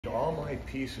all my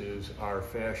pieces are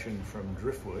fashioned from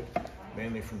driftwood,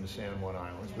 mainly from the San Juan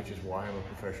Islands, which is why I'm a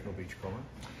professional beachcomber.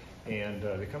 And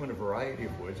they come in a variety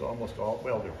of woods, almost all,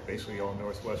 well, they're basically all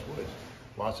Northwest woods.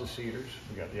 Lots of cedars.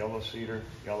 We got yellow cedar,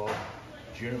 yellow,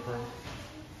 juniper,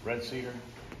 red cedar,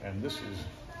 and this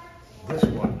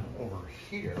one over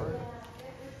here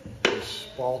is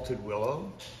spalted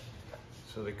willow.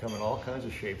 So they come in all kinds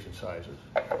of shapes and sizes.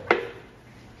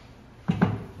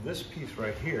 This piece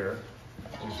right here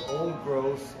is old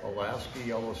growth Alaska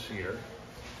yellow cedar.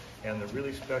 And the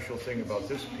really special thing about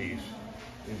this piece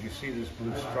is you see this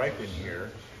blue stripe in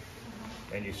here,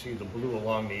 and you see the blue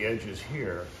along the edges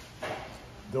here.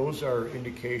 Those are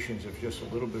indications of just a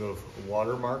little bit of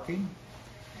water marking.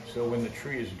 So when the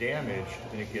tree is damaged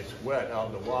and it gets wet out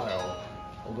in the wild,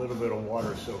 a little bit of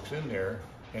water soaks in there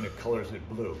and it colors it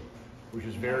blue, which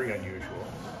is very unusual.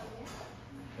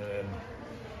 And then